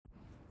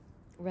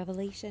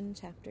Revelation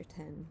chapter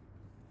 10.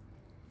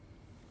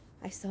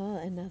 I saw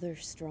another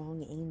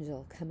strong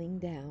angel coming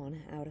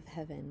down out of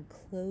heaven,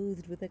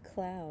 clothed with a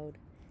cloud,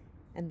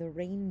 and the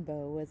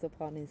rainbow was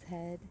upon his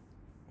head,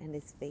 and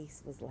his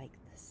face was like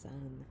the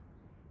sun,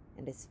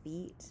 and his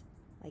feet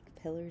like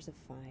pillars of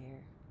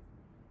fire.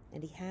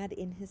 And he had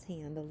in his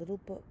hand a little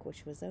book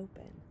which was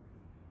open.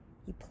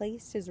 He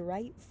placed his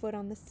right foot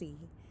on the sea,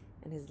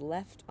 and his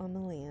left on the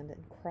land,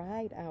 and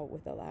cried out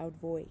with a loud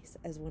voice,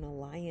 as when a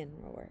lion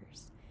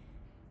roars.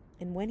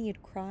 And when he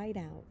had cried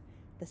out,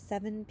 the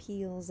 7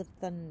 peals of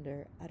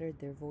thunder uttered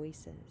their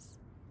voices.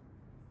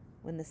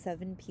 When the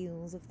 7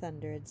 peals of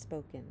thunder had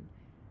spoken,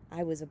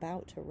 I was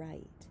about to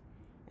write,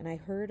 and I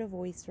heard a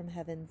voice from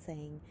heaven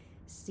saying,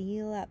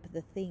 "Seal up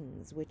the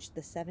things which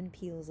the 7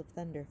 peals of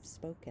thunder have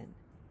spoken,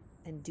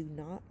 and do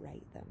not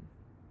write them."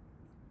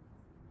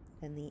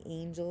 Then the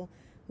angel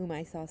whom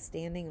I saw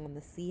standing on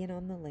the sea and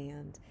on the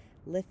land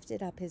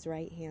lifted up his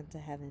right hand to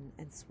heaven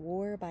and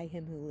swore by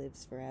him who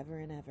lives forever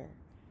and ever,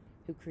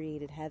 who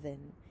created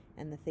heaven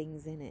and the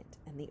things in it,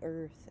 and the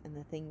earth and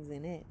the things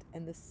in it,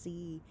 and the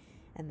sea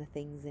and the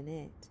things in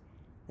it,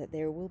 that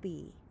there will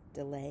be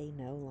delay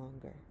no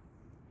longer.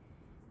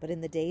 But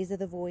in the days of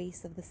the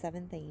voice of the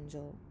 7th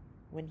angel,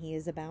 when he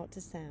is about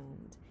to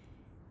sound,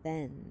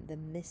 then the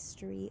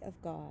mystery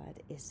of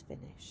God is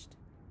finished,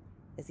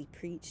 as he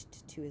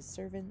preached to his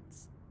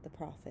servants, the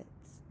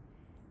prophets.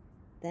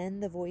 Then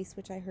the voice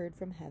which I heard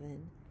from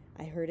heaven,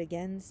 I heard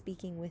again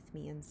speaking with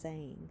me and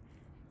saying,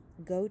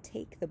 "Go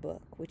take the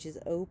book which is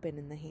open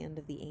in the hand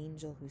of the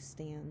angel who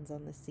stands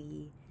on the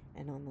sea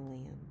and on the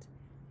land."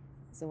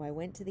 So I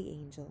went to the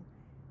angel,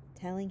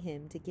 telling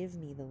him to give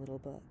me the little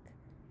book.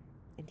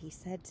 And he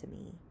said to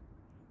me,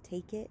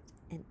 "Take it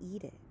and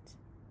eat it.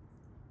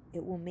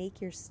 It will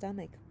make your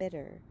stomach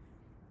bitter,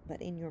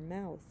 but in your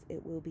mouth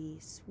it will be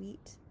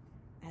sweet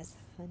as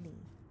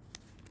honey."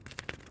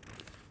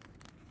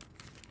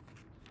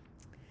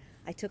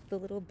 I took the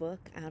little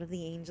book out of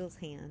the angel's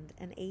hand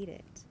and ate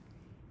it,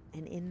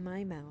 and in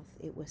my mouth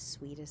it was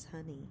sweet as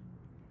honey.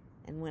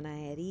 And when I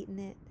had eaten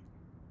it,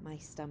 my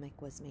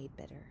stomach was made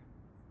bitter.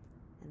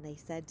 And they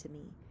said to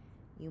me,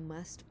 "You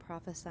must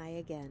prophesy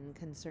again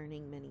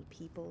concerning many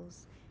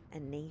peoples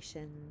and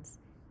nations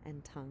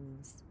and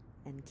tongues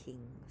and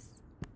kings."